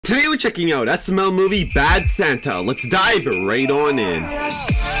Today we're checking out SML movie Bad Santa. Let's dive right on in.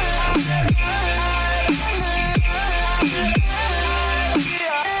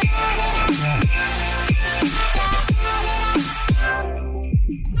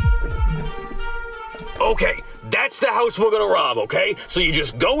 Okay, that's the house we're gonna rob, okay? So you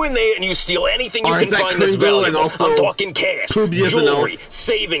just go in there and you steal anything you can find that's valuable. And also I'm talking cash, jewelry,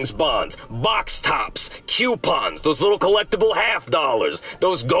 savings bonds, box tops, coupons, those little collectible $50,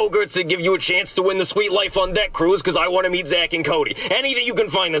 those go-gurts that give you a chance to win the Sweet Life on Deck cruise because I want to meet Zach and Cody. Anything you can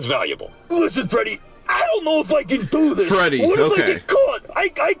find that's valuable. Listen, Freddy, I don't know if I can do this. Freddy, what if I get caught? I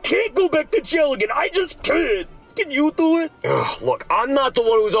can't go back to jail again. I just can't. Can you do it? Ugh, look, I'm not the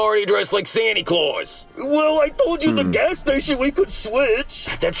one who's already dressed like Santa Claus. Well, I told you at the gas station we could switch.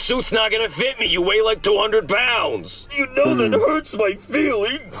 That suit's not gonna fit me. You weigh like 200 pounds. You know that hurts my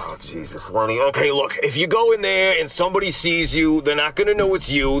feelings. Oh, Jesus, Lenny. Okay, look, if you go in there and somebody sees you, they're not gonna know it's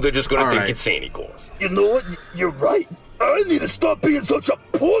you. They're just gonna think it's Santa Claus. You know what? You're right. I need to stop being such a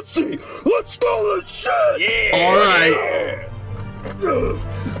pussy. Let's do this shit. Yeah. All right.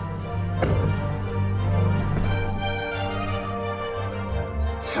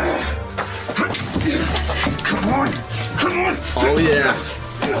 Come on, come on. Oh yeah.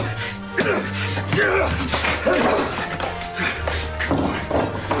 Come on.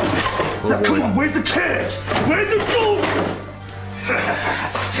 Oh, now, come on, where's the cash? Where's the food?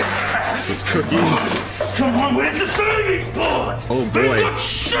 It's cookies. Come on, where's the savings bond? Oh boy. They got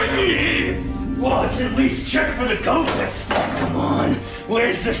shit in here. Well, I can at least check for the go-gurts. Come on,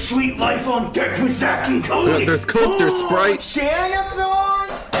 where's the Sweet Life on Deck with Zach and Cody? There's Coke, there's Sprite. Santa Claus?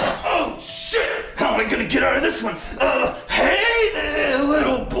 Oh, shit! How am I gonna get out of this one? Hey there,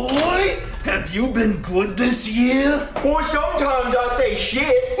 little boy! Have you been good this year? Well, sometimes I say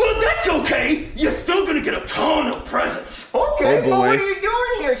shit. Well, that's okay! You're still gonna get a ton of presents! Okay, oh, boy. But what are you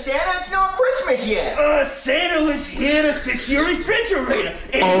doing here, Santa? It's not Christmas yet. Santa was here to fix your refrigerator.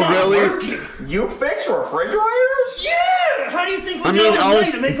 It's not really? working. You fix refrigerators? Yeah! How do you think we got all the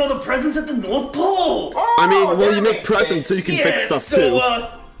money to make all the presents at the North Pole? Oh, I mean, well, you make presents so you can fix stuff too.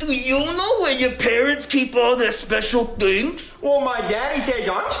 Do you know where your parents keep all their special things? Well, my daddy says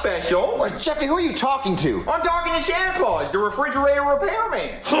I'm special. What, Jeffy, who are you talking to? I'm talking to Santa Claus, the refrigerator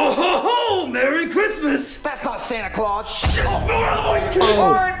repairman. Ho, ho, ho! Merry Christmas! That's not Santa Claus. Shit! All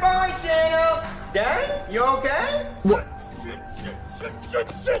right, bye, Santa. Daddy, you okay? What?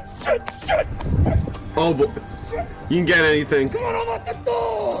 Shit. Oh boy. You can get anything. Come on, unlock the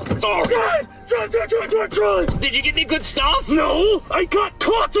door! Drive! Did you get any good stuff? No! I got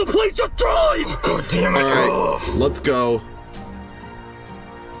caught to place to drive! Oh, God damn it. Alright, let's go.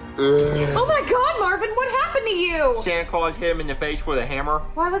 Oh my God, Marvin, what happened to you? Santa Claus hit him in the face with a hammer.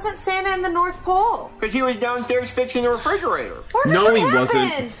 Why wasn't Santa in the North Pole? Because he was downstairs fixing the refrigerator. Marvin, No, what he wasn't.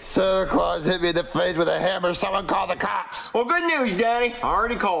 happened? Santa Claus hit me in the face with a hammer. Someone call the cops. Well, good news, Daddy. I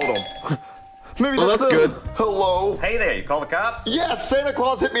already called him. Maybe Well, that's good. Hello? Hey there, you call the cops? Yes, Santa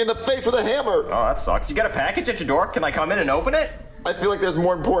Claus hit me in the face with a hammer. Oh, that sucks. You got a package at your door? Can I come in and open it? I feel like there's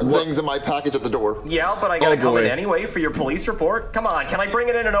more important things in my package at the door. Yeah, but I gotta come in boy. anyway for your police report. Come on, can I bring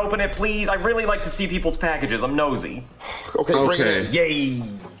it in and open it, please? I really like to see people's packages. I'm nosy. Okay, bring it in. Yay!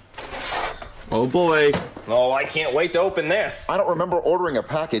 Oh boy. Oh, I can't wait to open this. I don't remember ordering a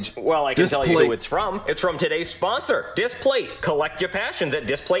package. Well, I can tell you Displate. who it's from. It's from today's sponsor, Displate. Collect your passions at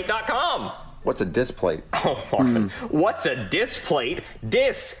displate.com. What's a displate? Oh, Marvin. What's a displate?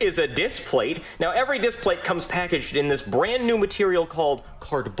 Dis is a displate. Now, every displate comes packaged in this brand new material called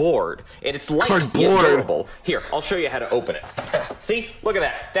cardboard. And it's light and durable. Here, I'll show you how to open it. See? Look at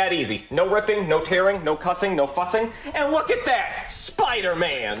that. That easy. No ripping, no tearing, no cussing, no fussing. And look at that!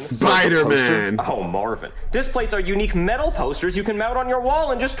 Spider-Man! Spider-Man. Oh, Marvin. Displates are unique metal posters you can mount on your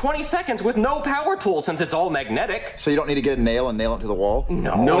wall in just 20 seconds with no power tool since it's all magnetic. So you don't need to get a nail and nail it to the wall?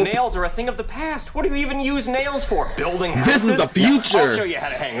 No, Nope. nails are a thing of the past. What do you even use nails for? Building houses? This is the future. I'll show you how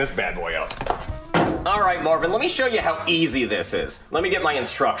to hang this bad boy up. All right, Marvin, let me show you how easy this is. Let me get my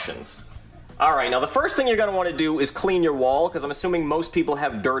instructions. All right, now the first thing you're gonna wanna do is clean your wall, because I'm assuming most people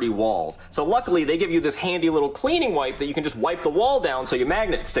have dirty walls. So luckily, they give you this handy little cleaning wipe that you can just wipe the wall down so your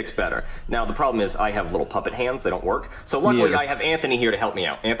magnet sticks better. Now, the problem is I have little puppet hands, they don't work. So luckily, I have Anthony here to help me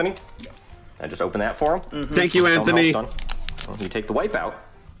out. Anthony? I just open that for him. Thank you, Anthony. Well, you take the wipe out.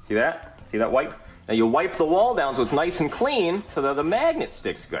 See that? See that wipe? Now you wipe the wall down so it's nice and clean so that the magnet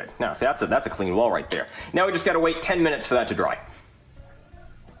sticks good. Now, see, that's a clean wall right there. Now we just gotta wait 10 minutes for that to dry.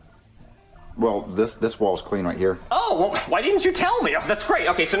 Well, this wall's clean right here. Oh, well, why didn't you tell me? Oh, that's great.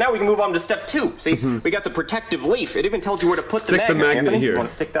 Okay, so now we can move on to step 2. See, we got the protective leaf. It even tells you where to put Stick the magnet Anthony, here. You want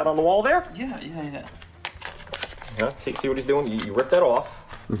to stick that on the wall there? Yeah. Yeah, see what he's doing? You rip that off.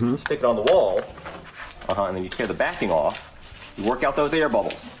 Stick it on the wall. And then you tear the backing off. You work out those air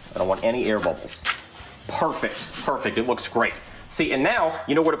bubbles. I don't want any air bubbles. Perfect. Perfect. It looks great. See, and now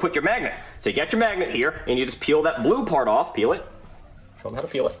you know where to put your magnet. So you get your magnet here, and you just peel that blue part off. Peel it. Show them how to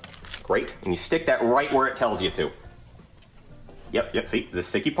peel it. Great. And you stick that right where it tells you to. Yep. See, the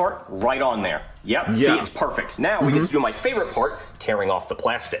sticky part? Right on there. Yep. See, it's perfect. Now we get to do my favorite part, tearing off the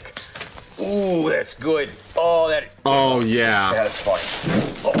plastic. Ooh, that's good. Oh, that is good. Oh, yeah. Satisfying.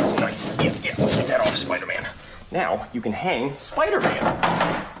 Oh, it's nice. Yeah. Get that off, Spider-Man. Now you can hang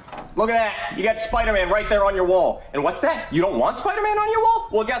Spider-Man. Look at that. You got Spider-Man right there on your wall. And what's that? You don't want Spider-Man on your wall?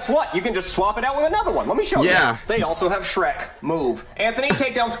 Well, guess what? You can just swap it out with another one. Let me show you. They also have Shrek. Move. Anthony,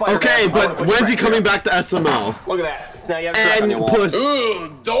 take down Spider-Man. Okay, but when's he coming back to SML? Look at that. Now you have Shrek on your wall.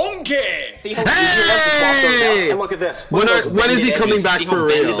 Ooh, donkey! See how easy it is to swap those out? And look at this. When is he coming back for real?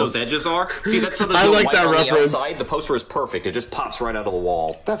 See how bended those edges are? See, that's so there's I no like white that on reference. the outside. The poster is perfect. It just pops right out of the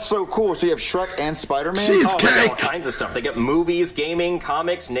wall. That's so cool. So you have Shrek and Spider-Man? They got Cheesecake! all kinds of stuff. They get movies, gaming,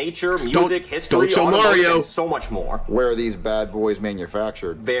 comics, nature, music, history, don't show automotive, Mario. and so much more. Where are these bad boys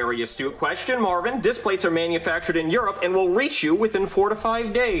manufactured? Very astute question, Marvin. Disc plates are manufactured in Europe and will reach you within 4 to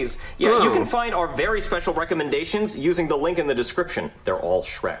 5 days. Yeah, you can find our very special recommendations using the link in the description. They're all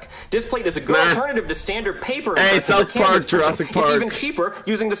Shrek. Disc plate is a good alternative to standard paper. Hey, South Park, Jurassic Park. It's even cheaper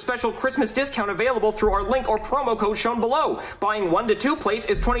using the special Christmas discount available through our link or promo code shown below. Buying 1 to 2 plates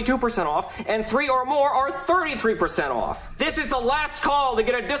is 22% off, and 3 or more are 33% off. This is the last call to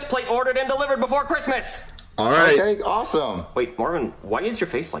get a disc plate ordered and delivered before Christmas. All right. Okay, awesome. Wait, Marvin, why is your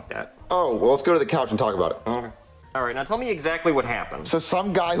face like that? Oh, well, let's go to the couch and talk about it. Okay. All right, now tell me exactly what happened. So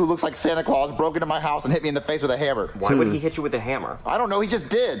some guy who looks like Santa Claus broke into my house and hit me in the face with a hammer. Why would he hit you with a hammer? I don't know, he just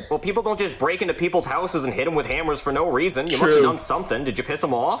did. Well, people don't just break into people's houses and hit them with hammers for no reason. You must have done something. Did you piss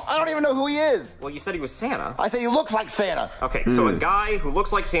him off? I don't even know who he is. Well, you said he was Santa. I said he looks like Santa. Okay, so a guy who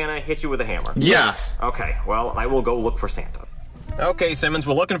looks like Santa hit you with a hammer. Yes. Okay, well, I will go look for Santa. Okay, Simmons,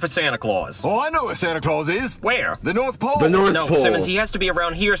 we're looking for Santa Claus. Oh, I know where Santa Claus is. Where? The North Pole. The North No, Pole. Simmons, he has to be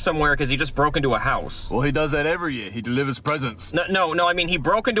around here somewhere because he just broke into a house. Well, he does that every year. He delivers presents. No, I mean, he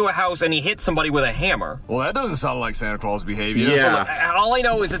broke into a house and he hit somebody with a hammer. Well, that doesn't sound like Santa Claus behavior. Yeah. All I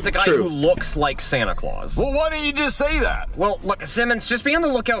know is it's a guy who looks like Santa Claus. Well, why didn't you just say that? Well, look, Simmons, just be on the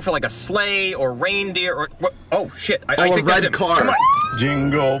lookout for like a sleigh or reindeer or... Oh, shit. I think a red that's car. Come on.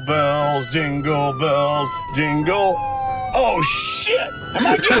 Jingle bells, jingle. Oh, shit! Am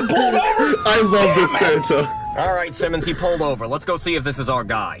I getting pulled over? I love this Santa. All right, Simmons, he pulled over. Let's go see if this is our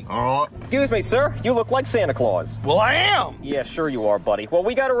guy. All right. Excuse me, sir. You look like Santa Claus. Well, I am. Yeah, sure you are, buddy. Well,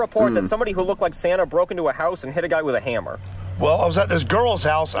 we got a report that somebody who looked like Santa broke into a house and hit a guy with a hammer. Well, I was at this girl's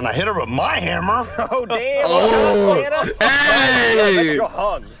house and I hit her with my hammer. Oh, damn. Santa. Hey! Let's go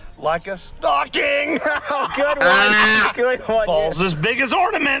hug. Like a stocking. Oh, good one. Good one. Balls as big as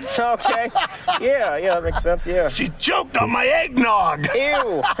ornaments. Okay. Yeah, that makes sense, yeah. She choked on my eggnog.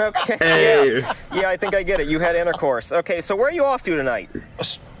 Ew. Okay. Hey. Yeah, I think I get it. You had intercourse. Okay, so where are you off to tonight? A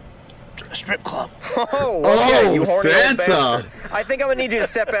strip club. Oh, okay, you horny old Santa. bastard. I think I'm gonna need you to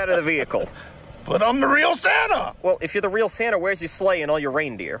step out of the vehicle. But I'm the real Santa. Well, if you're the real Santa, where's your sleigh and all your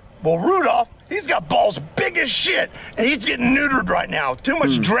reindeer? Well, Rudolph, he's got balls big as shit, and he's getting neutered right now. Too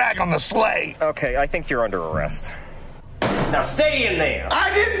much drag on the sleigh. Okay, I think you're under arrest. Now stay in there!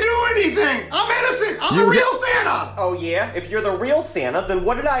 I didn't do anything. I'm innocent. I'm the real Santa. Oh yeah? If you're the real Santa, then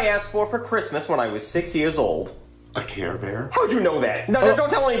what did I ask for Christmas when I was 6 years old? A Care Bear. How'd you know that? No, don't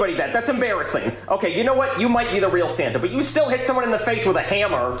tell anybody that. That's embarrassing. Okay, you know what? You might be the real Santa, but you still hit someone in the face with a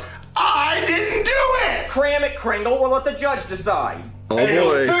hammer. I didn't do it. Cram it, Kringle. We'll let the judge decide. Oh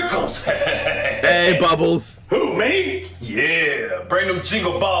boy. Pickles. Hey, Bubbles. Who, me? Yeah, bring them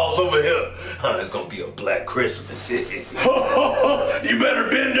jingle balls over here. It's gonna be a black Christmas. You better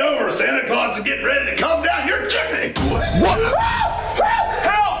bend over. Santa Claus is getting ready to come down your chimney. What?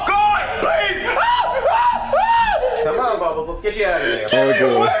 Help, God, please. Come on, Bubbles. Let's get you out of there.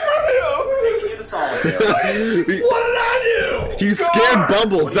 Oh, boy. Taking you to solitary. What did I do? You scared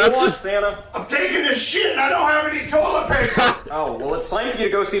Bubbles. What do you That's want, just... Santa? I'm taking a shit and I don't have any toilet paper. Oh, well, it's time for you to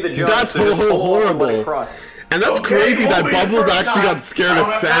go see the judge. That's so just pull on horrible. the crust. And that's crazy that Bubbles actually got scared of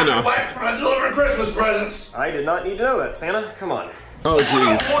Santa. I'm delivering Christmas presents. I did not need to know that, Santa. Come on. Oh,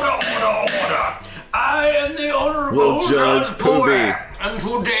 jeez. Order. I am the Honorable Will Judge Poobie. and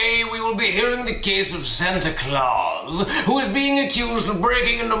today we will be hearing the case of Santa Claus, who is being accused of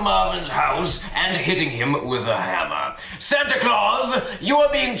breaking into Marvin's house and hitting him with a hammer. Santa Claus, you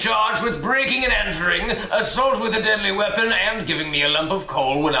are being charged with breaking and entering, assault with a deadly weapon, and giving me a lump of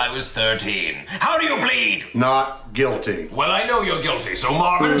coal when I was 13. How do you plead? Not guilty. Well, I know you're guilty, so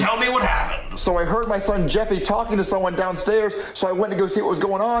Marvin, tell me what happened. So I heard my son Jeffy talking to someone downstairs, so I went to go see what was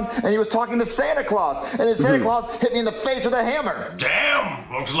going on, and he was talking to Santa Claus, and then Santa Claus hit me in the face with a hammer.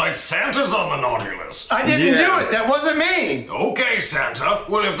 Damn, looks like Santa's on the naughty list. I didn't do it, that wasn't me. Okay, Santa.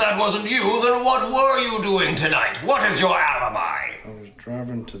 Well, if that wasn't you, then what were you doing tonight? What is your alibi? I was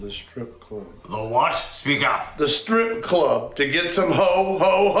driving to the strip club. The what? Speak up. The strip club to get some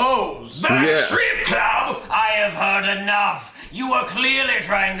ho-ho-hos. The strip club? I have heard enough. You were clearly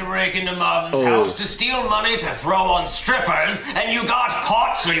trying to break into Marvin's house to steal money to throw on strippers, and you got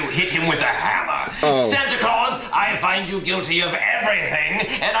caught, so you hit him with a hammer. Santa Claus, I find you guilty of everything,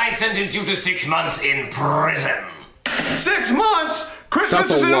 and I sentence you to 6 months in prison. 6 months?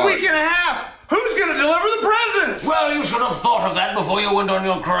 Christmas is in a week and a half. Who's gonna deliver the presents? Well, you should have thought of that before you went on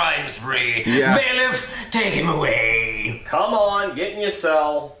your crime spree. Yeah. Bailiff, take him away. Come on, get in your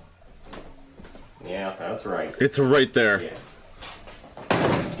cell. Yeah, that's right. It's right there. Yeah.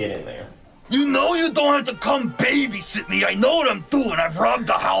 Get in there. You know you don't have to come babysit me. I know what I'm doing. I've robbed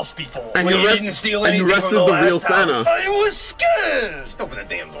a house before. And you arrested the real Santa. I was scared. Just open the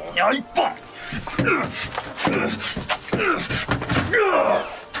damn door. Yeah, I fucked.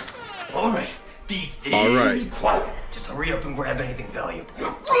 All right. Be very quiet. Just hurry up and grab anything valuable.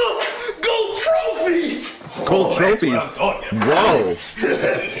 Gold trophies! Gold trophies? Whoa.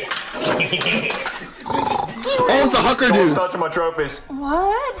 Oh, it's a Hucker Someone's Deuce. touching my trophies.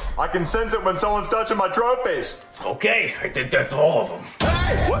 What? I can sense it when someone's touching my trophies. Okay, I think that's all of them.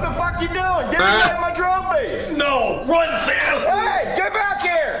 Hey, what the fuck you doing? Give me back my trophies. No, run, Sam! Hey, get back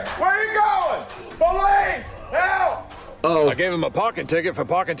here! Where are you going? Police! Help! I gave him a parking ticket for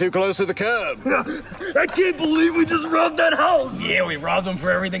parking too close to the curb. I can't believe we just robbed that house! Yeah, we robbed them for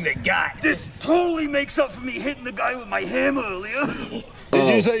everything they got. This totally makes up for me hitting the guy with my hammer earlier.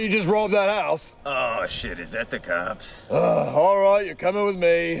 Did you say you just robbed that house? Oh, shit, is that the cops? All right, you're coming with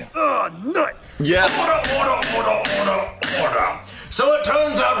me. Oh, nuts! Yeah. Order. So it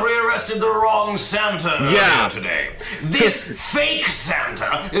turns out we arrested the wrong Santa earlier today. This fake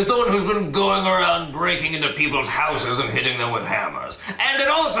Santa is the one who's been going around breaking into people's houses and hitting them with hammers. And it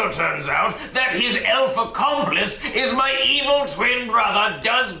also turns out that his elf accomplice is my evil twin brother,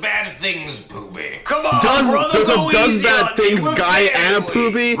 Does Bad Things Poopy. Come on, brother, Does go easy Bad on Things me. guy and a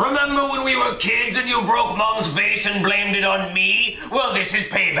poopy? Remember when we were kids and you broke Mom's vase and blamed it on me? Well, this is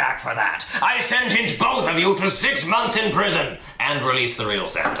payback for that. I sentence both of you to 6 months in prison and release the real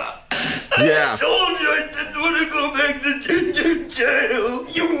Santa. Yeah. I told you I didn't want to go back to jail.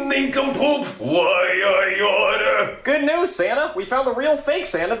 You nincompoop. Why I order? Good news, Santa. We found the real fake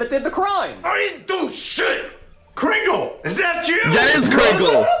Santa that did the crime. I didn't do shit. Kringle, is that you? That is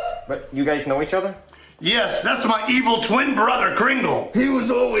Kringle. But you guys know each other? Yes, that's my evil twin brother, Kringle. He was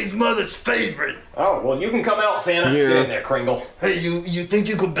always Mother's favorite. Oh, well, you can come out, Santa. Yeah. Get in there, Kringle. Hey, you think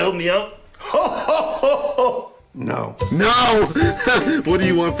you could bail me out? Ho, ho, ho, ho. No. No! What do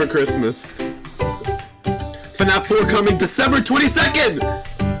you want for Christmas? FNAF 4 coming December 22nd!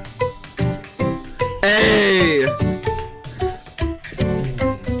 Hey!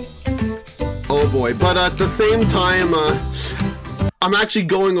 Oh boy, but at the same time, I'm actually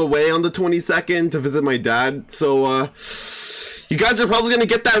going away on the 22nd to visit my dad, so, you guys are probably gonna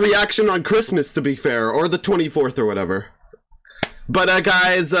get that reaction on Christmas, to be fair, or the 24th or whatever. But,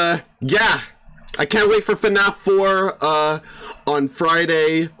 guys, yeah. I can't wait for FNAF 4 on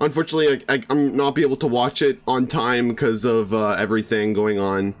Friday. Unfortunately, I'm not be able to watch it on time because of everything going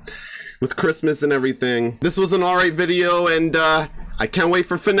on with Christmas and everything. This was an alright video, and I can't wait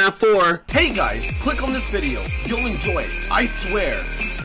for FNAF 4. Hey guys, click on this video. You'll enjoy it. I swear.